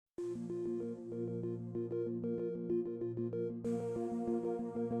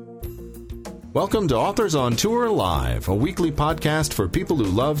Welcome to Authors on Tour Live, a weekly podcast for people who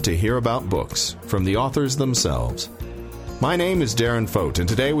love to hear about books from the authors themselves. My name is Darren Fote, and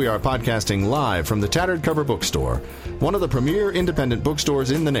today we are podcasting live from the Tattered Cover Bookstore, one of the premier independent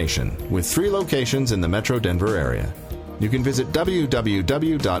bookstores in the nation, with 3 locations in the Metro Denver area. You can visit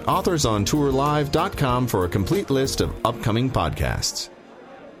www.authorsontourlive.com for a complete list of upcoming podcasts.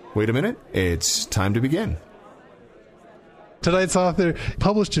 Wait a minute, it's time to begin. Tonight's author,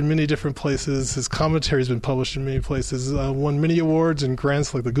 published in many different places. His commentary has been published in many places. Won many awards and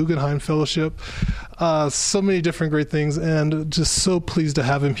grants like the Guggenheim Fellowship. So many different great things, and just so pleased to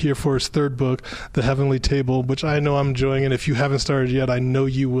have him here for his 3rd book, The Heavenly Table, which I know I'm enjoying, and if you haven't started yet, I know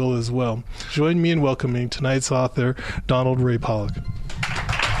you will as well. Join me in welcoming tonight's author, Donald Ray Pollock.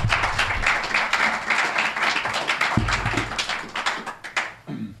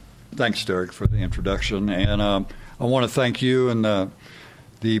 Thanks, Derek, for the introduction, and I want to thank you and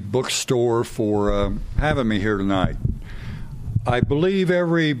the bookstore for having me here tonight. I believe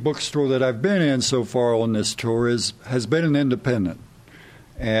every bookstore that I've been in so far on this tour has been an independent,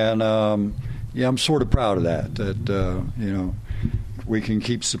 and I'm sort of proud of that we can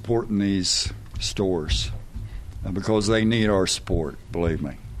keep supporting these stores because they need our support, believe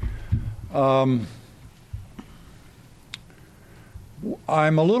me.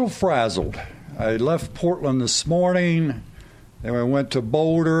 I'm a little frazzled. I left Portland this morning, then we went to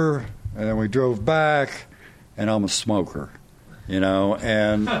Boulder, and then we drove back, and I'm a smoker,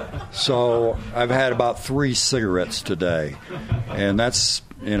 and so I've had about 3 cigarettes today, and that's,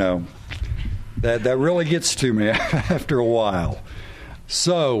 that really gets to me after a while.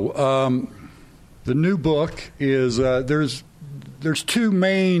 So the new book is, there's 2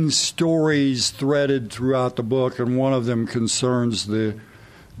 main stories threaded throughout the book, and one of them concerns the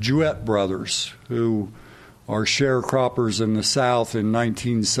Jewett brothers, who are sharecroppers in the South in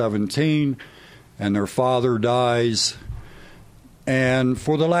 1917, and their father dies. And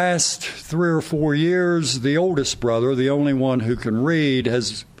for the last 3 or 4 years, the oldest brother, the only one who can read,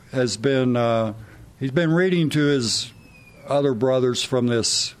 has been he's been reading to his other brothers from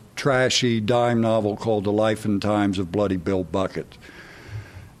this trashy dime novel called The Life and Times of Bloody Bill Bucket.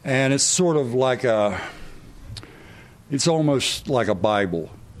 And it's sort of like it's almost like a Bible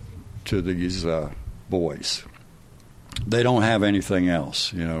to these boys. They don't have anything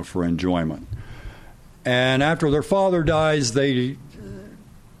else, for enjoyment. And after their father dies, they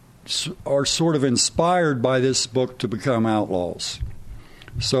are sort of inspired by this book to become outlaws.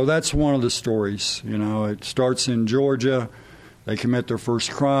 So that's one of the stories. It starts in Georgia. They commit their first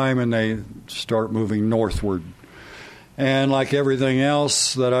crime, and they start moving northward. And like everything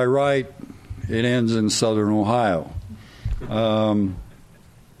else that I write, it ends in southern Ohio.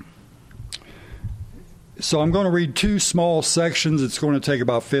 So I'm going to read 2 small sections. It's going to take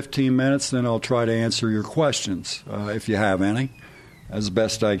about 15 minutes, then I'll try to answer your questions, if you have any, as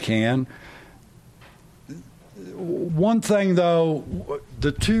best I can. One thing, though,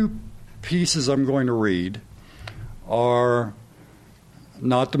 the 2 pieces I'm going to read are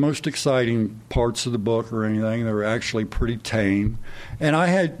not the most exciting parts of the book or anything. They're actually pretty tame. And I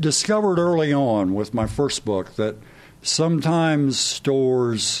had discovered early on with my first book that sometimes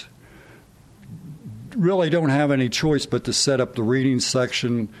stores really don't have any choice but to set up the reading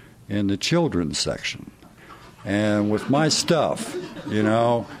section and the children's section. And with my stuff,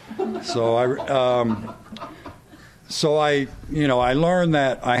 so I learned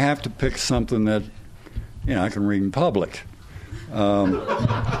that I have to pick something that, I can read in public.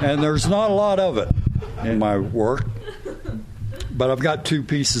 And there's not a lot of it in my work, but I've got 2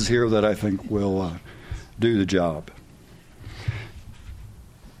 pieces here that I think will do the job.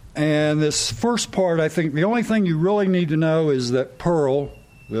 And this first part, I think the only thing you really need to know is that Pearl,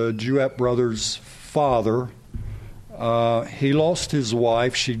 the Jewett brothers' father, he lost his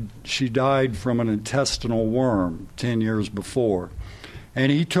wife. She died from an intestinal worm 10 years before. And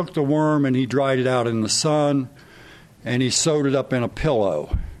he took the worm and he dried it out in the sun, and he sewed it up in a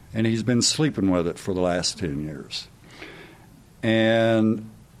pillow, and he's been sleeping with it for the last 10 years. And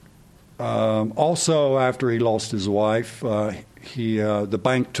also, after he lost his wife, the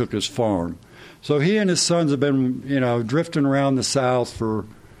bank took his farm. So he and his sons have been, drifting around the South for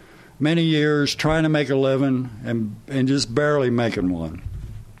many years, trying to make a living and just barely making one.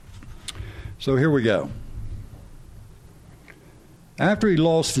 So here we go. After he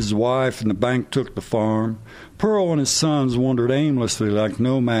lost his wife and the bank took the farm, Pearl and his sons wandered aimlessly like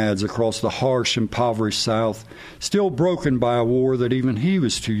nomads across the harsh, impoverished South, still broken by a war that even he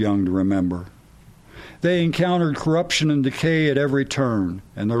was too young to remember. They encountered corruption and decay at every turn,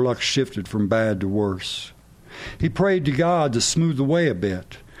 and their luck shifted from bad to worse. He prayed to God to smooth the way a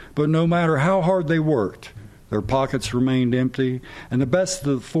bit, But no matter how hard they worked, their pockets remained empty, and the best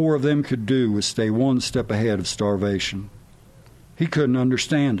the four of them could do was stay one step ahead of starvation. He couldn't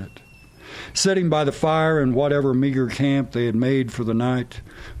understand it. Sitting by the fire in whatever meager camp they had made for the night,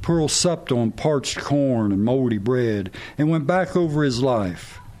 Pearl supped on parched corn and moldy bread and went back over his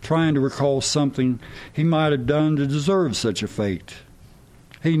life, trying to recall something he might have done to deserve such a fate.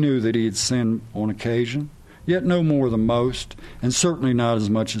 He knew that he had sinned on occasion, yet no more than most, and certainly not as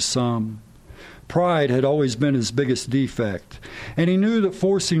much as some. Pride had always been his biggest defect, and he knew that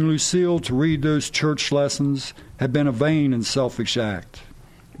forcing Lucille to read those church lessons had been a vain and selfish act.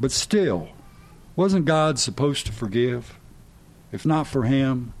 But still, wasn't God supposed to forgive? If not for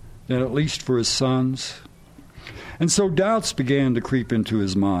him, then at least for his sons. And so doubts began to creep into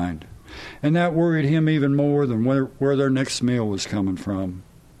his mind, and that worried him even more than where their next meal was coming from.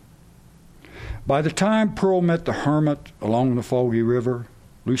 By the time Pearl met the hermit along the foggy river,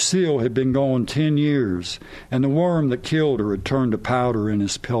 Lucille had been gone 10 years, and the worm that killed her had turned to powder in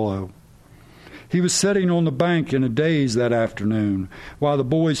his pillow. He was sitting on the bank in a daze that afternoon while the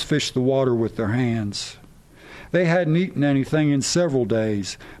boys fished the water with their hands. They hadn't eaten anything in several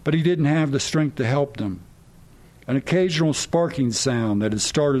days, but he didn't have the strength to help them. An occasional sparking sound that had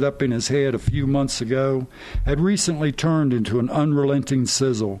started up in his head a few months ago had recently turned into an unrelenting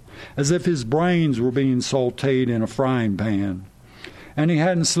sizzle, as if his brains were being sautéed in a frying pan. And he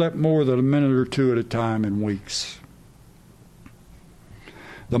hadn't slept more than a minute or two at a time in weeks.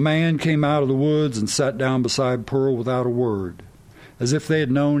 The man came out of the woods and sat down beside Pearl without a word, as if they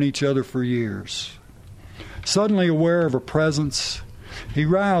had known each other for years. Suddenly aware of her presence, he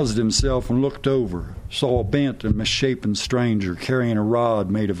roused himself and looked over, saw a bent and misshapen stranger carrying a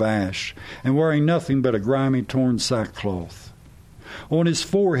rod made of ash and wearing nothing but a grimy, torn sackcloth. On his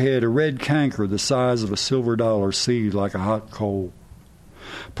forehead a red canker the size of a silver dollar seethed like a hot coal.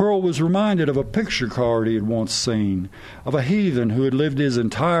 Pearl was reminded of a picture card he had once seen, of a heathen who had lived his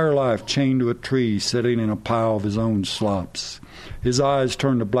entire life chained to a tree sitting in a pile of his own slops, his eyes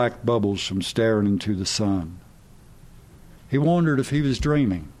turned to black bubbles from staring into the sun. He wondered if he was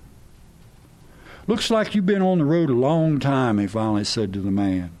dreaming. "Looks like you've been on the road a long time," he finally said to the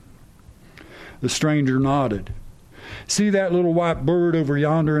man. The stranger nodded. "See that little white bird over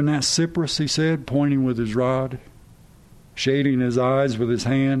yonder in that cypress?" he said, pointing with his rod. Shading his eyes with his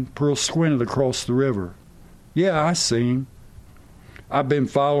hand, Pearl squinted across the river. "Yeah, I see him. I've been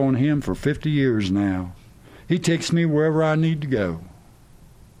following him for 50 years now. He takes me wherever I need to go."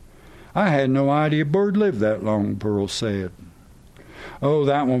 "I had no idea a bird lived that long," Pearl said. "Oh,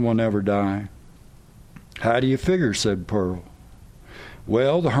 that one will never die." "How do you figure?" said Pearl.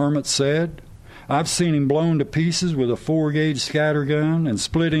 "Well," the hermit said, "I've seen him blown to pieces with a 4-gauge scattergun and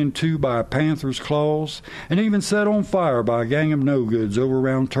split in two by a panther's claws and even set on fire by a gang of no-goods over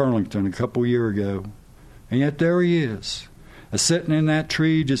around Turlington a couple year ago. And yet there he is, a-sitting in that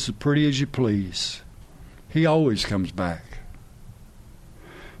tree just as pretty as you please. He always comes back."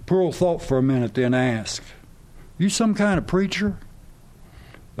 Pearl thought for a minute, then asked, "You some kind of preacher?"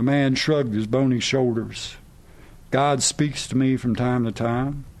 The man shrugged his bony shoulders. "God speaks to me from time to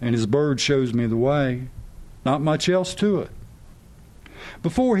time, and his bird shows me the way. Not much else to it."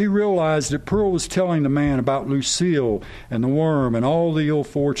 Before he realized it, Pearl was telling the man about Lucille and the worm and all the ill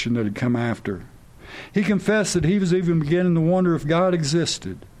fortune that had come after. He confessed that he was even beginning to wonder if God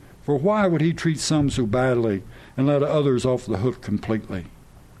existed, for why would he treat some so badly and let others off the hook completely?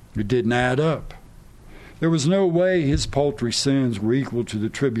 It didn't add up. There was no way his paltry sins were equal to the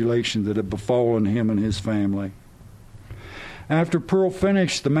tribulation that had befallen him and his family. After Pearl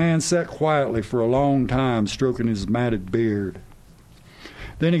finished, the man sat quietly for a long time, stroking his matted beard.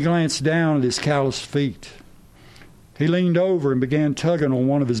 Then he glanced down at his calloused feet. He leaned over and began tugging on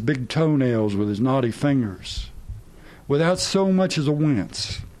one of his big toenails with his knotty fingers. Without so much as a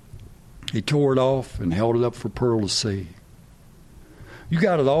wince, he tore it off and held it up for Pearl to see. "You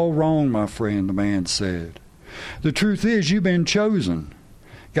got it all wrong, my friend," the man said. "The truth is you've been chosen.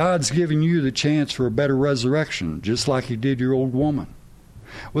 God's given you the chance for a better resurrection, just like he did your old woman.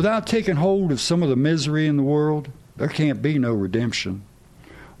 Without taking hold of some of the misery in the world, there can't be no redemption,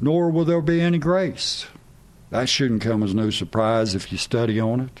 nor will there be any grace. That shouldn't come as no surprise if you study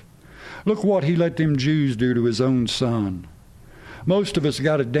on it. Look what he let them Jews do to his own son. Most of us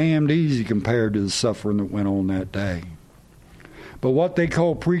got it damned easy compared to the suffering that went on that day. But what they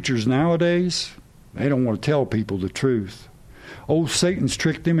call preachers nowadays, they don't want to tell people the truth. Old Satan's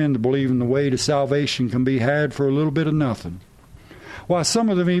tricked them into believing the way to salvation can be had for a little bit of nothing. Why, some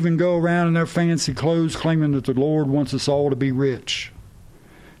of them even go around in their fancy clothes claiming that the Lord wants us all to be rich.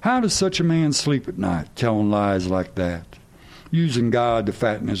 How does such a man sleep at night, telling lies like that? using God to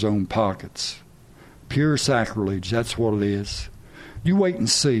fatten his own pockets. Pure sacrilege, that's what it is. You wait and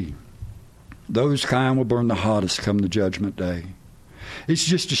see. Those kind will burn the hottest come the judgment day. It's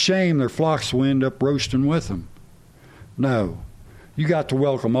just a shame their flocks will end up roasting with them. No, you got to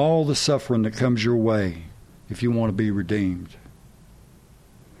welcome all the suffering that comes your way if you want to be redeemed.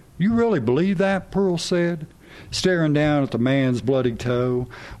 You really believe that? Pearl said, staring down at the man's bloody toe,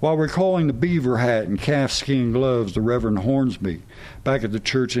 while recalling the beaver hat and calfskin gloves the Reverend Hornsby back at the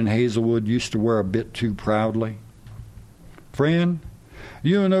church in Hazelwood used to wear a bit too proudly. Friend,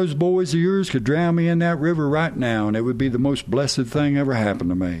 you and those boys of yours could drown me in that river right now, and it would be the most blessed thing ever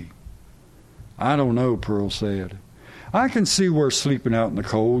happened to me. I don't know, Pearl said. I can see where sleeping out in the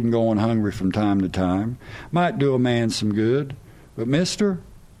cold and going hungry from time to time might do a man some good, but, mister,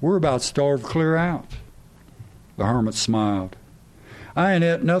 we're about starved clear out. The hermit smiled. I ain't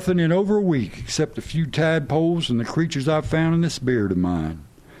ate nothing in over a week except a few tadpoles and the creatures I've found in this beard of mine.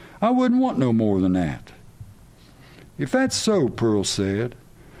 I wouldn't want no more than that. If that's so, Pearl said,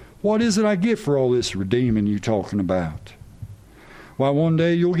 what is it I get for all this redeeming you talking about? Why, one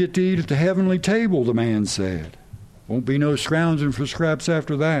day you'll get to eat at the heavenly table, the man said. Won't be no scrounging for scraps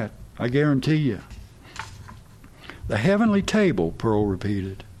after that, I guarantee you. The heavenly table, Pearl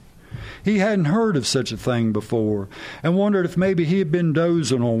repeated. He hadn't heard of such a thing before, and wondered if maybe he had been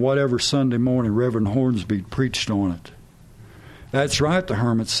dozing on whatever Sunday morning Reverend Hornsby preached on it. That's right, the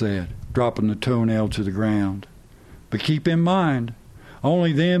hermit said, dropping the toenail to the ground. But keep in mind,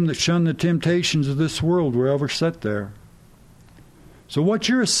 only them that shun the temptations of this world will ever sit there. So what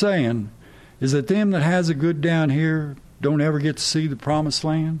you're saying is that them that has it good down here don't ever get to see the promised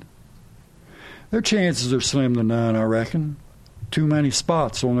land? Their chances are slim to none, I reckon. Too many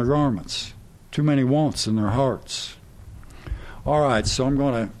spots on their garments. Too many wants in their hearts. All right, so I'm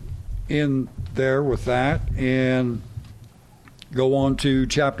going to end there with that and go on to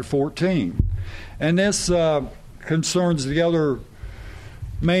chapter 14. And this concerns the other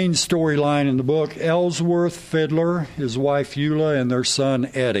main storyline in the book, Ellsworth Fiddler, his wife Eula, and their son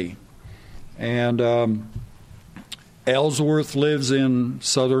Eddie. And Ellsworth lives in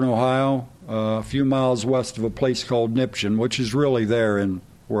southern Ohio, a few miles west of a place called Niption, which is really there in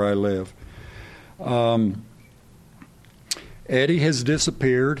where I live. Eddie has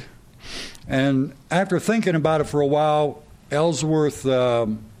disappeared, and after thinking about it for a while, Ellsworth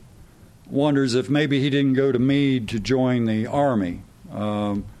wonders if maybe he didn't go to Meade to join the Army.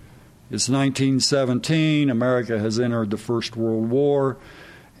 It's 1917, America has entered the First World War,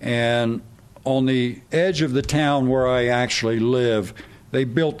 and on the edge of the town where I actually live, they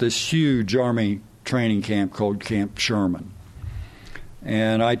built this huge Army training camp called Camp Sherman.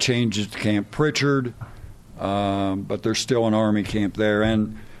 And I changed it to Camp Pritchard, but there's still an Army camp there.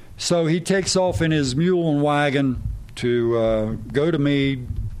 And so he takes off in his mule and wagon to go to Meade,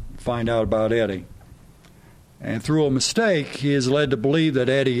 find out about Eddie. And through a mistake, he is led to believe that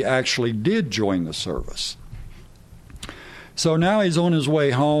Eddie actually did join the service. So now he's on his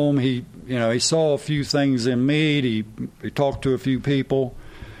way home. He saw a few things in Meade. He talked to a few people,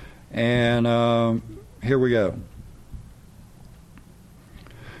 and here we go.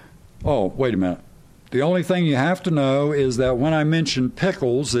 Oh, wait a minute. The only thing you have to know is that when I mention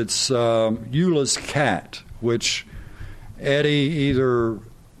Pickles, it's Eula's cat, which Eddie either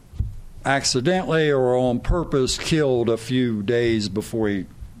accidentally or on purpose killed a few days before he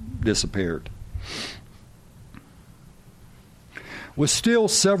disappeared. With still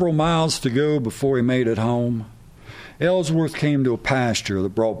several miles to go before he made it home, Ellsworth came to a pasture that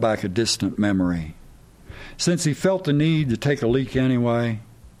brought back a distant memory. Since he felt the need to take a leak anyway,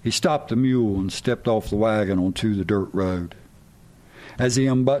 he stopped the mule and stepped off the wagon onto the dirt road. As he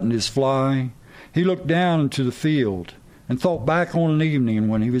unbuttoned his fly, he looked down into the field and thought back on an evening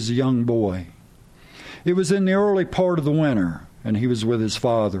when he was a young boy. It was in the early part of the winter, and he was with his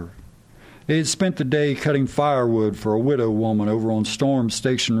father. They had spent the day cutting firewood for a widow woman over on Storm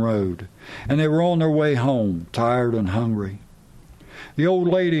Station Road, and they were on their way home, tired and hungry. The old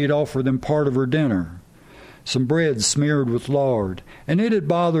lady had offered them part of her dinner, some bread smeared with lard, and it had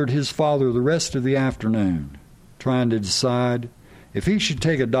bothered his father the rest of the afternoon, trying to decide if he should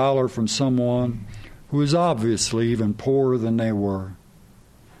take $1 from someone who was obviously even poorer than they were.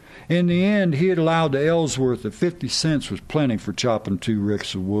 In the end, he had allowed to Ellsworth that 50 cents was plenty for chopping 2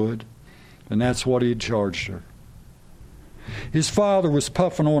 ricks of wood, and that's what he had charged her. His father was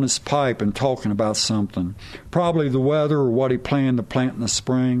puffing on his pipe and talking about something, probably the weather or what he planned to plant in the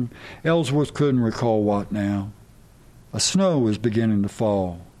spring. Ellsworth couldn't recall what now. A snow was beginning to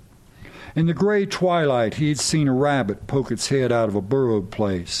fall. In the gray twilight, he had seen a rabbit poke its head out of a burrowed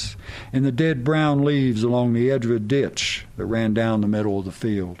place in the dead brown leaves along the edge of a ditch that ran down the middle of the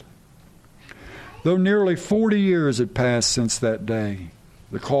field. Though nearly 40 years had passed since that day,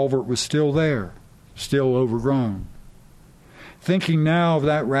 the culvert was still there, still overgrown. Thinking now of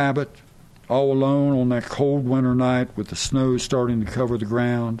that rabbit, all alone on that cold winter night with the snow starting to cover the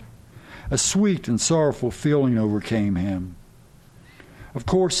ground, a sweet and sorrowful feeling overcame him. Of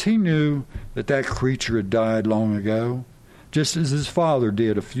course, he knew that that creature had died long ago, just as his father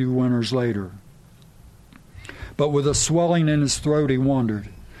did a few winters later. But with a swelling in his throat, he wondered,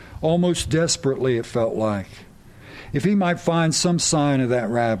 almost desperately it felt like, if he might find some sign of that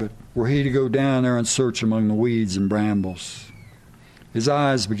rabbit, were he to go down there and search among the weeds and brambles. His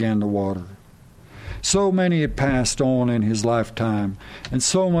eyes began to water. So many had passed on in his lifetime, and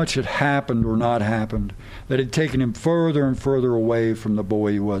so much had happened or not happened, that had taken him further and further away from the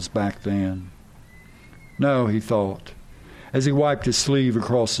boy he was back then. No, he thought, as he wiped his sleeve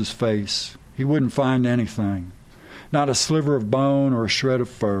across his face, he wouldn't find anything. Not a sliver of bone or a shred of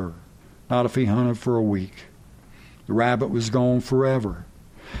fur. Not if he hunted for a week. The rabbit was gone forever.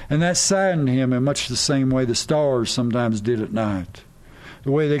 And that saddened him in much the same way the stars sometimes did at night.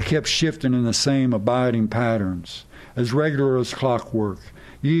 The way they kept shifting in the same abiding patterns, as regular as clockwork,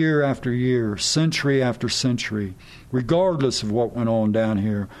 year after year, century after century, regardless of what went on down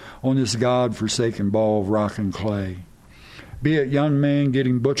here on this God-forsaken ball of rock and clay. Be it young men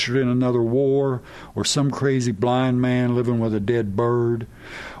getting butchered in another war, or some crazy blind man living with a dead bird,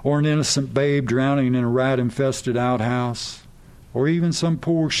 or an innocent babe drowning in a rat-infested outhouse, or even some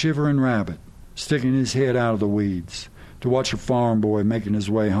poor shivering rabbit sticking his head out of the weeds to watch a farm boy making his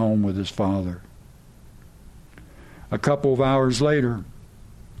way home with his father. A couple of hours later,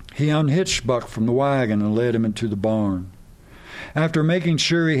 he unhitched Buck from the wagon and led him into the barn. After making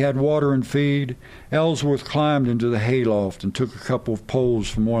sure he had water and feed, Ellsworth climbed into the hayloft and took a couple of poles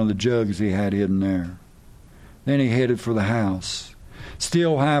from one of the jugs he had hidden there. Then he headed for the house,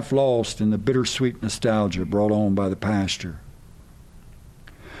 still half lost in the bittersweet nostalgia brought on by the pasture.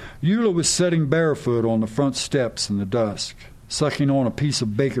 Eula was sitting barefoot on the front steps in the dusk, sucking on a piece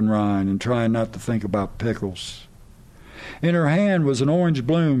of bacon rind and trying not to think about pickles. In her hand was an orange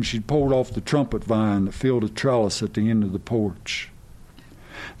bloom she'd pulled off the trumpet vine that filled a trellis at the end of the porch.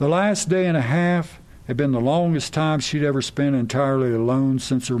 The last day and a half had been the longest time she'd ever spent entirely alone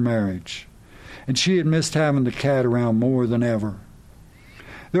since her marriage, and she had missed having the cat around more than ever.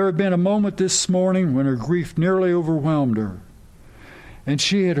 There had been a moment this morning when her grief nearly overwhelmed her, and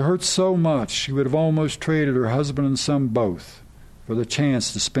she had hurt so much she would have almost traded her husband and son both for the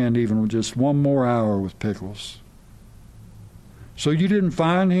chance to spend even just one more hour with Pickles. "So you didn't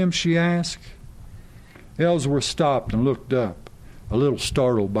find him?" she asked. Ellsworth stopped and looked up, a little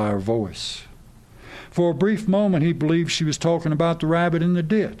startled by her voice. For a brief moment he believed she was talking about the rabbit in the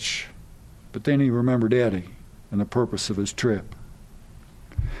ditch, but then he remembered Eddie and the purpose of his trip.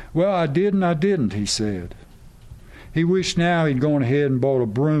 "Well, I did and I didn't," he said. He wished now he'd gone ahead and bought a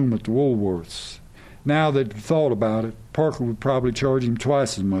broom at the Woolworths. Now that he thought about it, Parker would probably charge him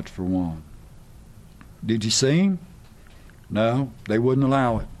twice as much for one. "Did you see him?" "No, they wouldn't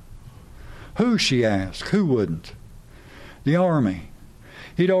allow it." "Who?" she asked. "Who wouldn't?" "The Army.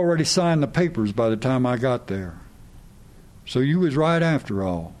 He'd already signed the papers by the time I got there." "So you was right after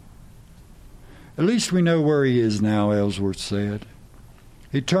all." "At least we know where he is now," Ellsworth said.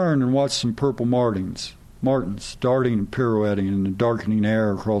 He turned and watched some purple martins darting and pirouetting in the darkening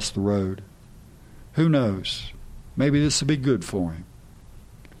air across the road. Who knows? Maybe this will be good for him.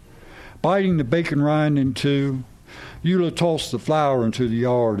 Biting the bacon rind in two, Eula tossed the flour into the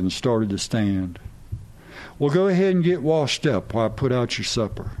yard and started to stand. "Well, go ahead and get washed up while I put out your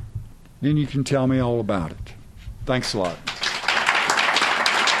supper. Then you can tell me all about it." Thanks a lot.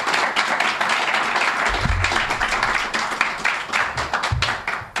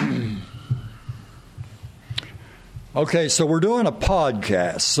 Okay, so we're doing a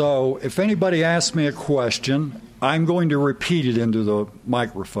podcast. So if anybody asks me a question, I'm going to repeat it into the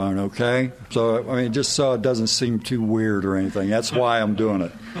microphone, okay? So, I mean, just so it doesn't seem too weird or anything. That's why I'm doing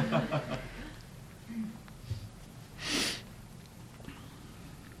it.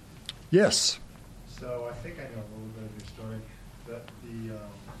 Yes? So I think I know a little bit of your story. That you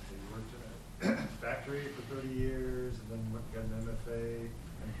worked in a factory for 30 years and then got an MFA.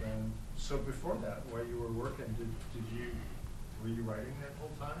 And then, so before that, while you were working, were you writing that full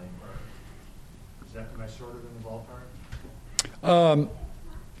time? Or am I sort of in the ballpark?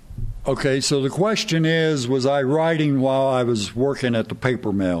 Okay, so the question is, was I writing while I was working at the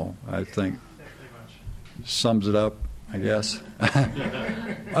paper mill, I think. Pretty much. Sums it up, I guess.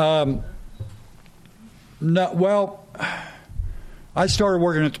 No, well, I started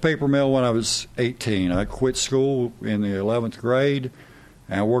working at the paper mill when I was 18. I quit school in the 11th grade,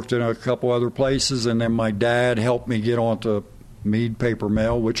 and I worked in a couple other places, and then my dad helped me get onto Meade Paper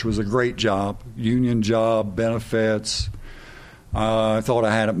Mill, which was a great job, union job, benefits. I thought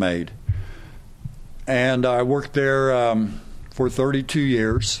I had it made. And I worked there for 32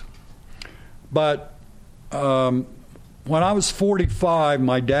 years. But when I was 45,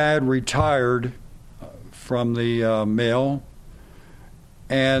 my dad retired from the mill.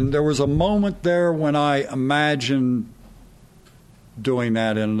 And there was a moment there when I imagined doing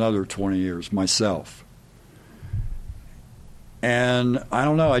that in another 20 years myself. And I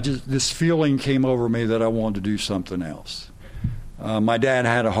don't know, this feeling came over me that I wanted to do something else. My dad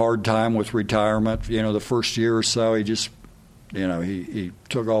had a hard time with retirement. The first year or so, he just, he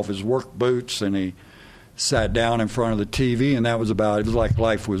took off his work boots and he sat down in front of the TV, and that was about it. It was like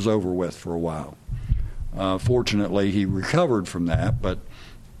life was over with for a while. Fortunately, he recovered from that,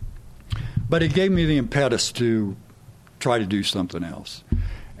 but it gave me the impetus to try to do something else.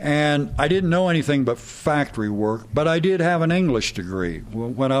 And I didn't know anything but factory work, but I did have an English degree.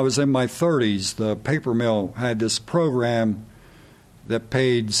 When I was in my 30s, the paper mill had this program that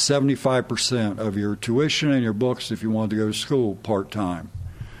paid 75% of your tuition and your books if you wanted to go to school part-time.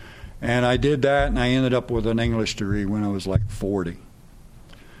 And I did that, and I ended up with an English degree when I was like 40.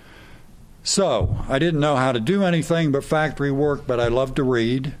 So I didn't know how to do anything but factory work, but I loved to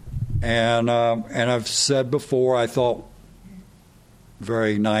read. And I've said before, I thought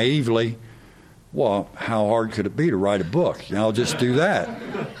very naively, well, how hard could it be to write a book? I'll just do that.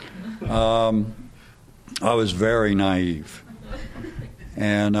 I was very naive.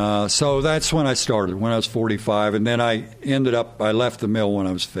 And so that's when I started, when I was 45. And then I left the mill when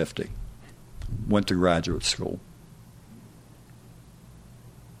I was 50. Went to graduate school.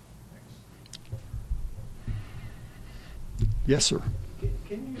 Yes, sir.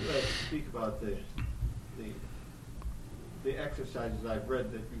 Can you speak about the exercises I've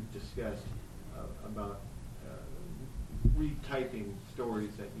read that you've discussed about retyping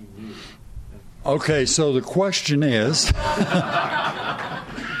stories that you knew? Okay, so the question is,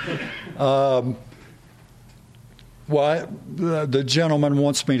 the gentleman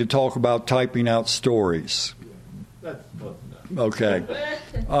wants me to talk about typing out stories. That's close enough. Okay.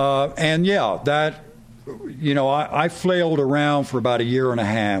 And yeah, that, I flailed around for about a year and a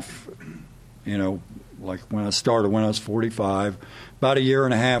half, like when I started when I was 45. About a year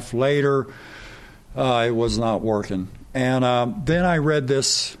and a half later, it was not working. And then I read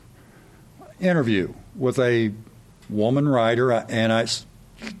this interview with a woman writer, and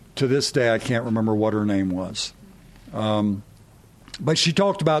to this day I can't remember what her name was. But she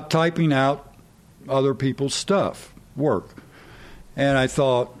talked about typing out other people's stuff, work. And I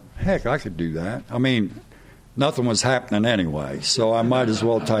thought, heck, I could do that. I mean, nothing was happening anyway, so I might as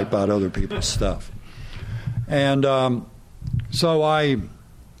well type out other people's stuff. And so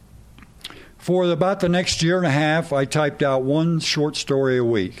for about the next year and a half, I typed out one short story a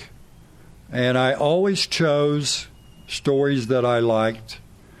week. And I always chose stories that I liked,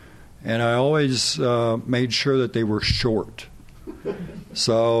 and I always made sure that they were short.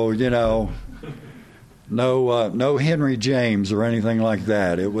 So, no Henry James or anything like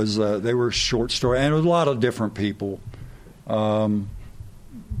that. It was they were short stories, and it was a lot of different people.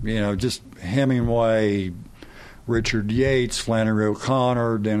 Just Hemingway, Richard Yates, Flannery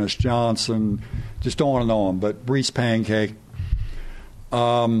O'Connor, Dennis Johnson, just on and on. But Reese Pancake.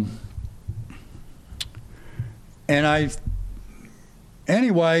 And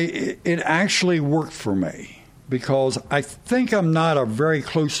it actually worked for me because I think I'm not a very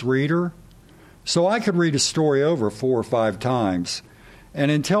close reader. So I could read a story over 4 or 5 times.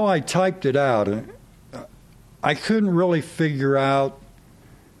 And until I typed it out, I couldn't really figure out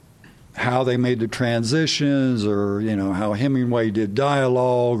how they made the transitions or, how Hemingway did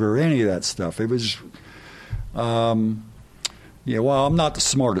dialogue or any of that stuff. It was, I'm not the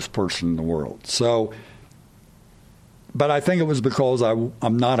smartest person in the world. So, but I think it was because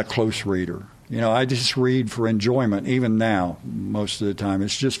I'm not a close reader. I just read for enjoyment. Even now, most of the time,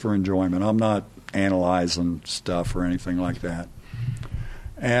 it's just for enjoyment. I'm not analyzing stuff or anything like that.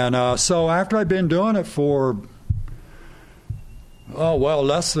 And so after I'd been doing it for,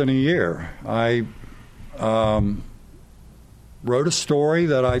 less than a year, I wrote a story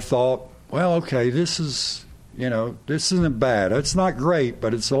that I thought, this isn't bad. It's not great,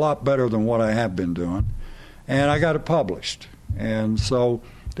 but it's a lot better than what I have been doing. And I got it published. And so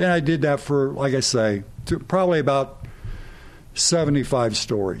then I did that for, like I say, probably about 75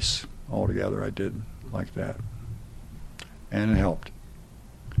 stories altogether I did like that. And it helped.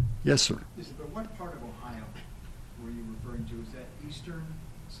 Yes, sir. But what part of Ohio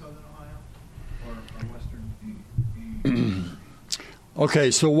southern Ohio or western?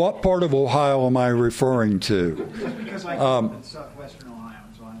 Okay, so what part of Ohio am I referring to? Just because I grew up in southwestern Ohio,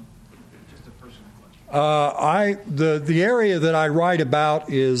 so I'm just a personal question. The area that I write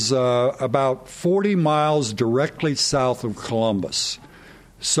about is about 40 miles directly south of Columbus.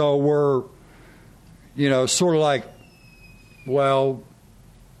 So we're, sort of like, well,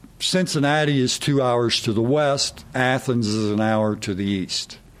 Cincinnati is 2 hours to the west, Athens is an hour to the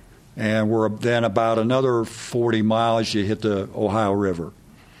east. And we're then about another 40 miles, you hit the Ohio River.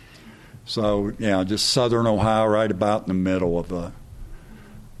 So, just southern Ohio, right about in the middle of the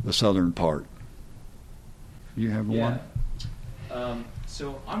southern part. You have one?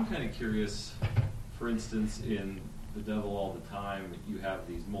 So I'm kind of curious, for instance, in The Devil All the Time, you have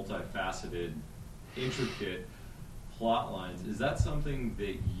these multifaceted, intricate plot lines. Is that something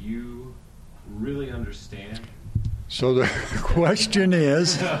that you really understand? So the question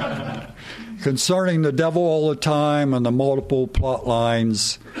is, concerning The Devil All the Time and the multiple plot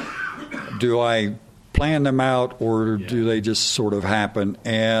lines, do I plan them out or do they just sort of happen?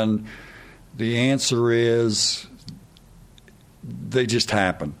 And the answer is they just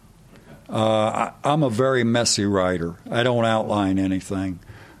happen. I'm a very messy writer. I don't outline anything.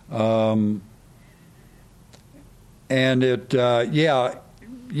 And it,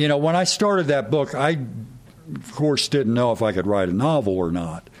 when I started that book, I, of course, didn't know if I could write a novel or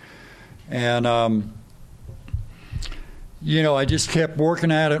not. And, I just kept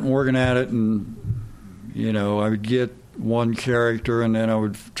working at it. And, I would get one character and then I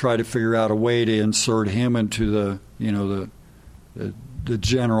would try to figure out a way to insert him into the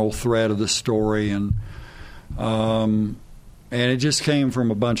general thread of the story. And it just came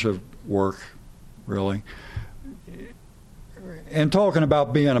from a bunch of work, really. And talking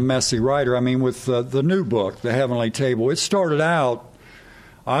about being a messy writer, I mean, with the new book, The Heavenly Table, it started out,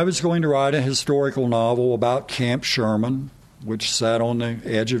 I was going to write a historical novel about Camp Sherman, which sat on the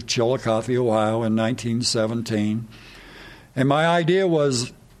edge of Chillicothe, Ohio in 1917. And my idea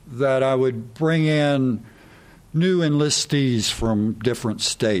was that I would bring in new enlistees from different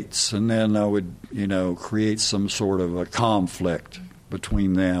states, and then I would, create some sort of a conflict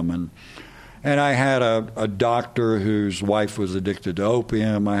between them. And I had a doctor whose wife was addicted to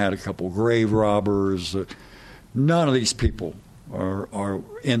opium. I had a couple grave robbers. None of these people are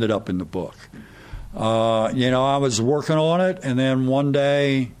ended up in the book. I was working on it, and then one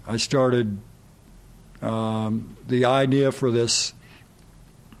day I started the idea for this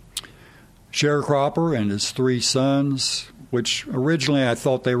sharecropper and his three sons, which originally I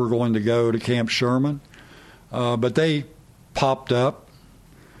thought they were going to go to Camp Sherman, but they popped up.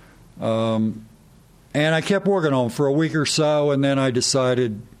 And I kept working on it for a week or so, and then I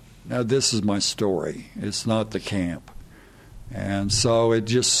decided, now this is my story. It's not the camp. And so it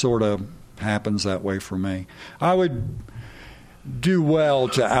just sort of happens that way for me. I would do well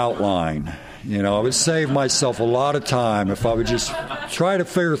to outline. I would save myself a lot of time if I would just try to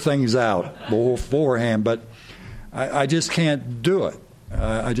figure things out beforehand, but I just can't do it.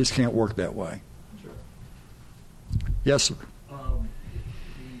 I just can't work that way. Sure. Yes, sir.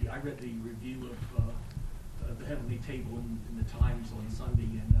 I read the review of The Heavenly Table in the Times on Sunday,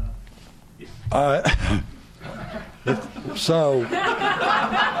 and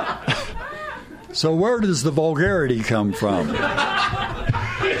So where does the vulgarity come from?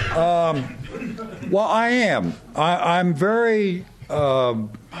 Well, I am. I'm very, you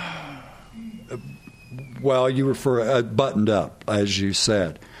refer buttoned up, as you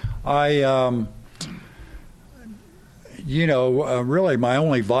said. Really my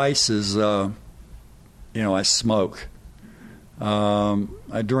only vice is, I smoke.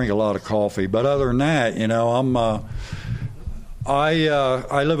 I drink a lot of coffee, but other than that,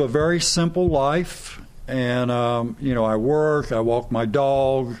 I live a very simple life, and I work, I walk my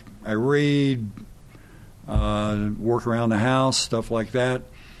dog, I read, work around the house, stuff like that.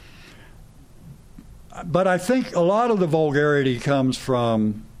 But I think a lot of the vulgarity comes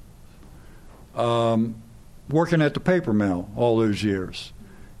from working at the paper mill all those years.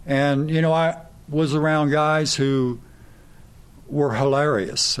 And, I was around guys who were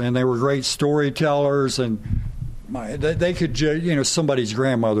hilarious, and they were great storytellers, and they could, somebody's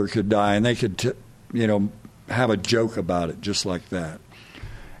grandmother could die, and they could, have a joke about it just like that.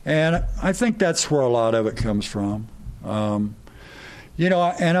 And I think that's where a lot of it comes from. And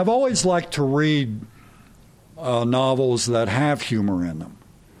I've always liked to read novels that have humor in them.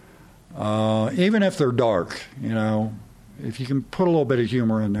 Even if they're dark, if you can put a little bit of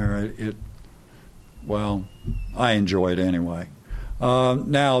humor in there, I enjoy it anyway.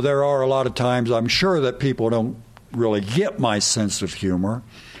 Now, there are a lot of times I'm sure that people don't really get my sense of humor,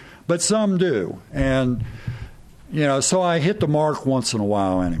 but some do. And, so I hit the mark once in a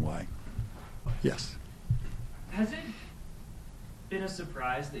while anyway. Yes. Has it been a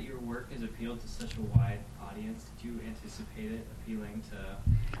surprise that your work has appealed to such a wide audience? Did you anticipate it appealing to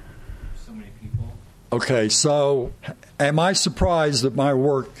so many people? Okay, so am I surprised that my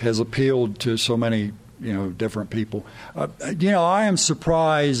work has appealed to so many, different people? I am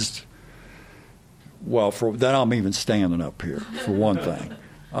surprised, well, for that I'm even standing up here, for one thing.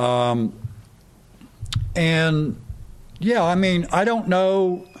 I don't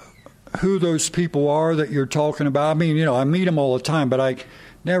know who those people are that you're talking about. I meet them all the time, but I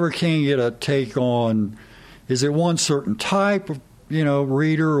never can get a take on, is it one certain type of,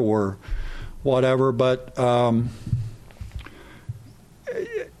 reader or whatever. But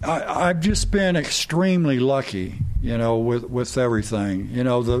I've just been extremely lucky, with everything.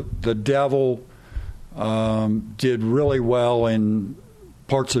 The Devil did really well in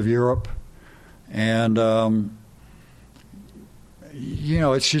parts of Europe, and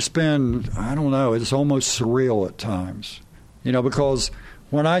it's just been, I don't know, it's almost surreal at times. Because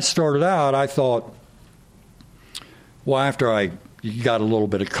when I started out, I thought, well, after I got a little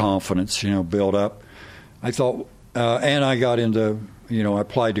bit of confidence, built up, I thought, and I got into, I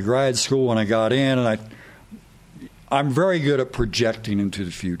applied to grad school and I got in, and I'm very good at projecting into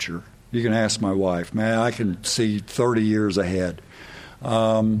the future. You can ask my wife, man, I can see 30 years ahead.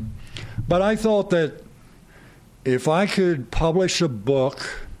 But I thought that if I could publish a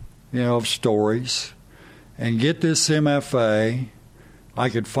book, of stories and get this MFA, I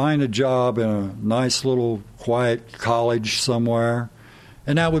could find a job in a nice little quiet college somewhere,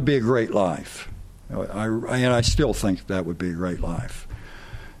 and that would be a great life. I still think that would be a great life.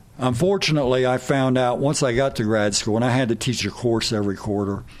 Unfortunately, I found out once I got to grad school, and I had to teach a course every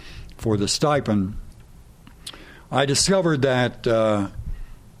quarter for the stipend, I discovered that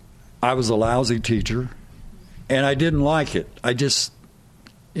I was a lousy teacher, and I didn't like it. I just,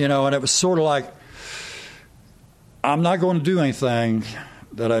 and it was sort of like, I'm not going to do anything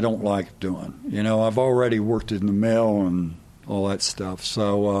that I don't like doing. I've already worked in the mill and all that stuff.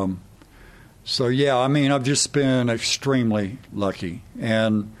 So yeah, I've just been extremely lucky,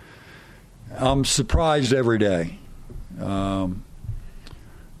 and I'm surprised every day. I'm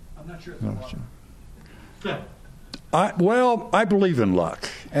not sure it's luck. I believe in luck,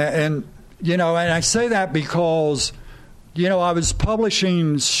 and I say that because, I was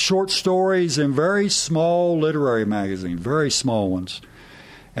publishing short stories in very small literary magazines, very small ones.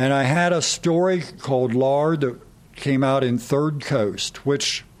 And I had a story called Lard that came out in Third Coast,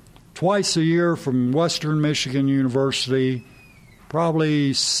 which twice a year from Western Michigan University,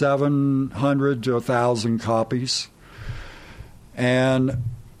 probably 700 to 1,000 copies. And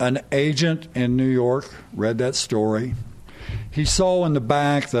an agent in New York read that story. He saw in the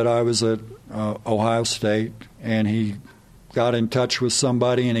back that I was at Ohio State, and he got in touch with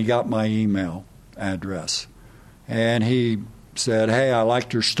somebody, and he got my email address. And he said, hey, I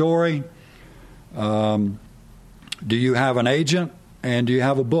liked your story. Do you have an agent, and do you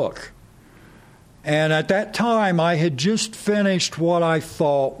have a book? And at that time, I had just finished what I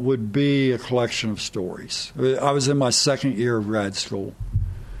thought would be a collection of stories. I was in my second year of grad school.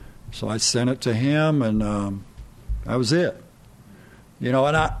 So I sent it to him, and that was it.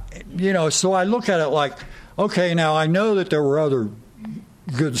 So I look at it like, okay, now I know that there were other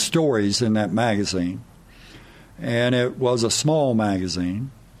good stories in that magazine, and it was a small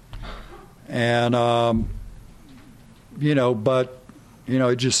magazine, and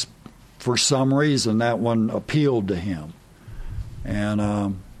it just, for some reason, that one appealed to him, and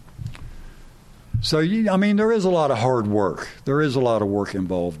there is a lot of hard work. There is a lot of work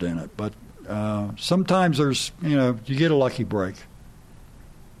involved in it, but sometimes there's, you get a lucky break.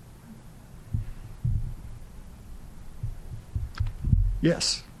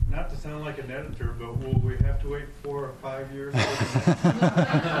 Yes. Not to sound like an editor, but will we have to wait 4 or 5 years?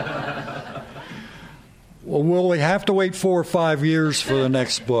 Well, will we have to wait 4 or 5 years for the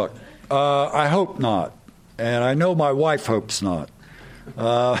next book? I hope not, and I know my wife hopes not.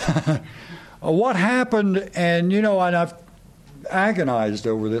 What happened, and I've agonized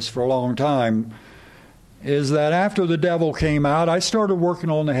over this for a long time, is that after The Devil came out, I started working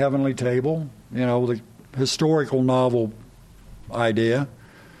on The Heavenly Table, the historical novel idea.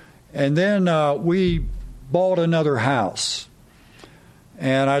 And then we bought another house.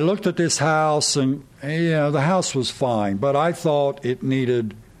 And I looked at this house, and the house was fine, but I thought it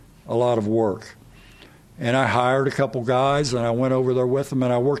needed a lot of work. And I hired a couple guys, and I went over there with them,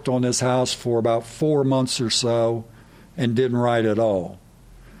 and I worked on this house for about 4 months or so and didn't write at all.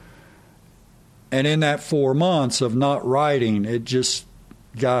 And in that 4 months of not writing, it just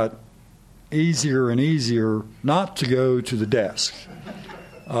got easier and easier not to go to the desk.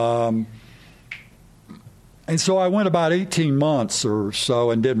 And so I went about 18 months or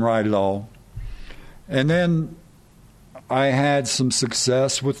so and didn't write at all. And then I had some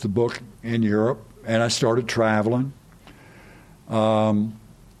success with the book in Europe, and I started traveling. And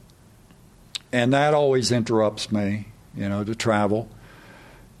that always interrupts me, to travel.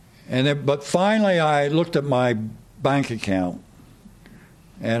 But finally I looked at my bank account,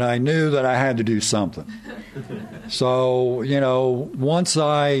 and I knew that I had to do something. So, once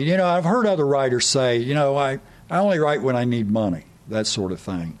I've heard other writers say, I only write when I need money, that sort of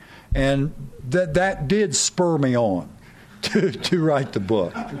thing. And that did spur me on to write the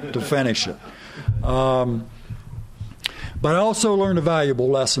book, to finish it. But I also learned a valuable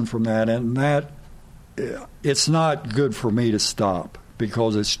lesson from that, and that it's not good for me to stop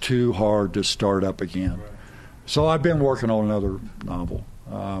because it's too hard to start up again. Right. So I've been working on another novel.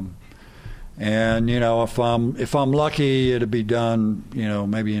 And if I'm lucky, it'll be done,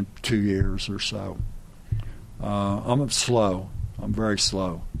 maybe in 2 years or so. I'm slow. I'm very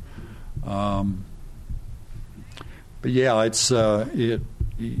slow. But yeah, it's as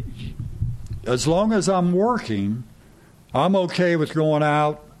long as I'm working, I'm okay with going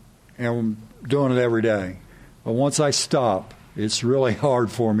out and doing it every day. But once I stop, it's really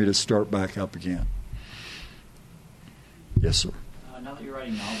hard for me to start back up again. Yes, sir. Now that you're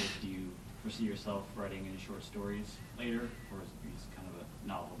writing novels, do you foresee yourself writing any short stories later, or are you just kind of a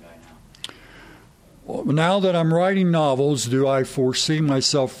novel guy now? Well, now that I'm writing novels, do I foresee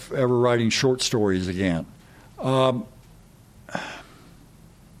myself ever writing short stories again? I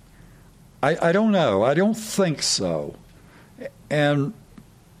don't know. I don't think so. And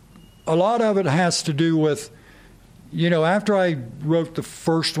a lot of it has to do with, after I wrote the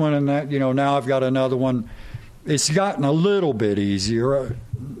first one and that, now I've got another one, it's gotten a little bit easier.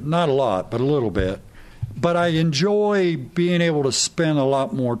 Not a lot, but a little bit. But I enjoy being able to spend a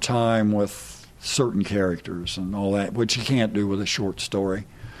lot more time with certain characters and all that, which you can't do with a short story.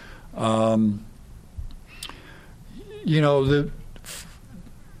 One of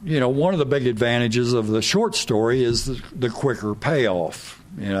the big advantages of the short story is the quicker payoff.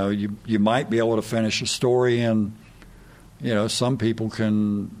 You might be able to finish a story in, some people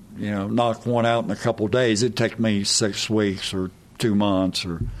can, knock one out in a couple of days. It'd take me 6 weeks or 2 months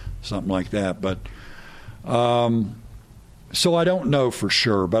or something like that. But so I don't know for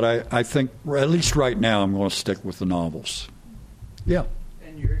sure, but I think at least right now I'm going to stick with the novels. Yeah.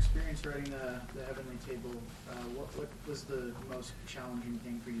 And your experience writing the Heavenly Table, what was the most challenging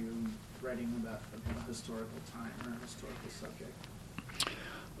thing for you writing about a historical time or a historical subject?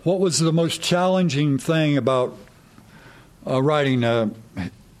 What was the most challenging thing about writing, going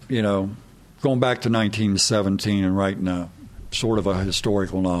back to 1917 and writing a sort of a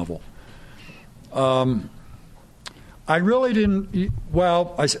historical novel? I really didn't.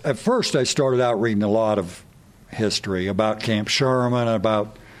 Well, at first I started out reading a lot of history about Camp Sherman,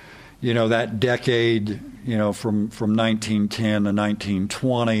 about that decade, from 1910 to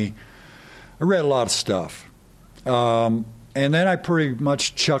 1920. I read a lot of stuff. And then I pretty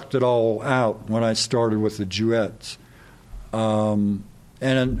much chucked it all out when I started with the Jewett's. And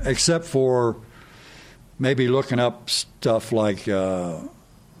except for maybe looking up stuff like how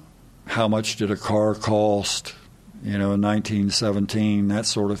much did a car cost, in 1917, that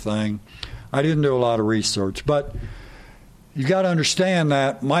sort of thing. I didn't do a lot of research. But you got to understand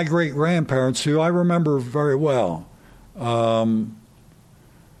that my great-grandparents, who I remember very well,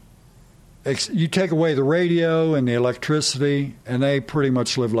 you take away the radio and the electricity, and they pretty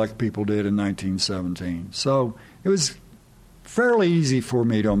much lived like people did in 1917. So it was fairly easy for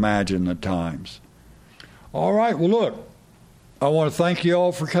me to imagine the times. All right, well, look, I want to thank you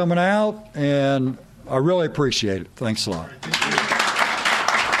all for coming out, and I really appreciate it. Thanks a lot.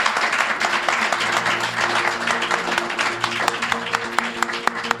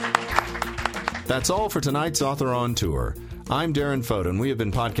 That's all for tonight's Author on Tour. I'm Darren Foden. We have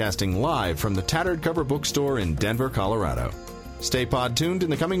been podcasting live from the Tattered Cover Bookstore in Denver, Colorado. Stay pod tuned in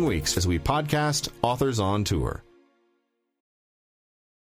the coming weeks as we podcast Authors on Tour.